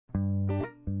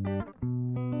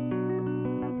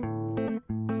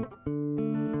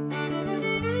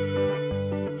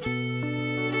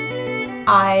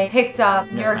I picked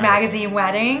up New York Magazine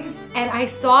weddings, and I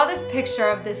saw this picture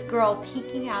of this girl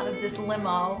peeking out of this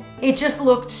limo. It just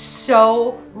looked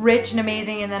so rich and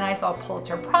amazing, and then I saw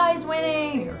Pulitzer Prize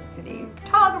winning, New York City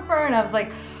photographer, and I was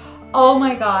like, oh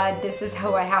my God, this is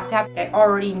who I have to have. I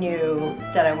already knew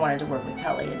that I wanted to work with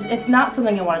Kelly. It's not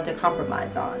something I wanted to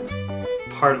compromise on.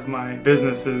 Part of my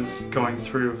business is going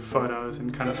through photos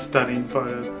and kind of studying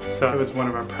photos, so it was one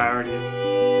of our priorities.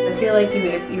 I feel like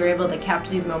you were able to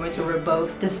capture these moments where we're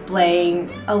both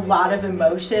displaying a lot of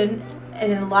emotion,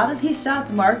 and in a lot of these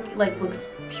shots, Mark looks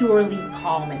purely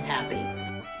calm and happy.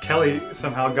 Kelly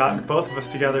somehow got both of us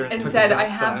together and said, I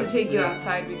have to take you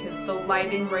outside because the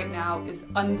lighting right now is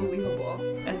unbelievable.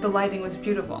 And the lighting was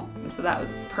beautiful, so that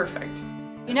was perfect.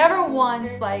 You never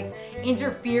once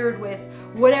interfered with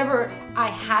whatever I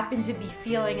happened to be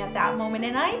feeling at that moment.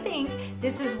 And I think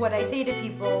this is what I say to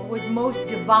people was most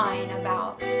divine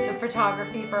about the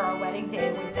photography for our wedding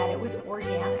day, was that it was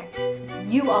organic.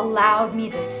 You allowed me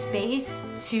the space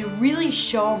to really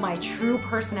show my true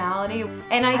personality.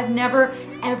 And I've never,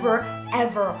 ever,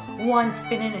 ever once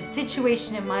been in a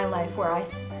situation in my life where I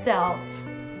felt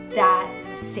that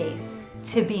safe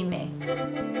to be me.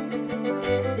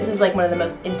 This was like one of the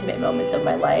most intimate moments of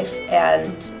my life,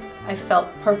 and I felt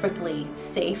perfectly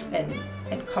safe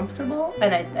and comfortable,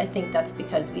 and I think that's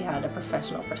because we had a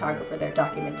professional photographer there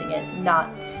documenting it,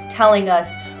 not telling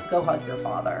us, go hug your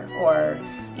father, or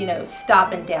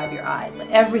stop and dab your eyes.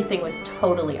 Everything was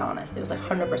totally honest. It was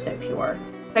 100% pure.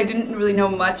 I didn't really know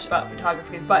much about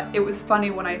photography, but it was funny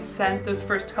when I sent those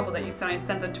first couple that you sent, I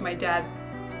sent them to my dad,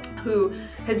 who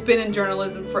has been in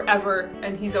journalism forever,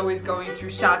 and he's always going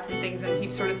through shots and things, and he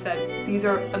sort of said, these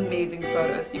are amazing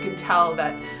photos. You can tell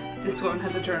that this woman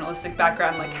has a journalistic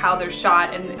background, like how they're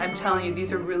shot, and I'm telling you,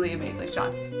 these are really amazing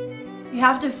shots. You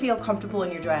have to feel comfortable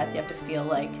in your dress. You have to feel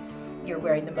like you're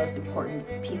wearing the most important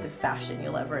piece of fashion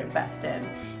you'll ever invest in.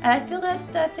 And I feel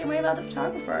that same way about the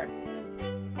photographer.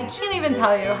 I can't even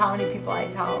tell you how many people I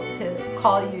tell to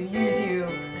call you, use you,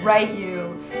 write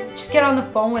you. Just get on the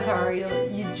phone with her.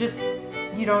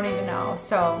 You don't even know.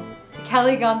 So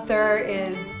Kelly Guenther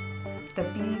is the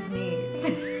bee's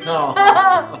knees.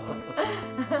 Oh.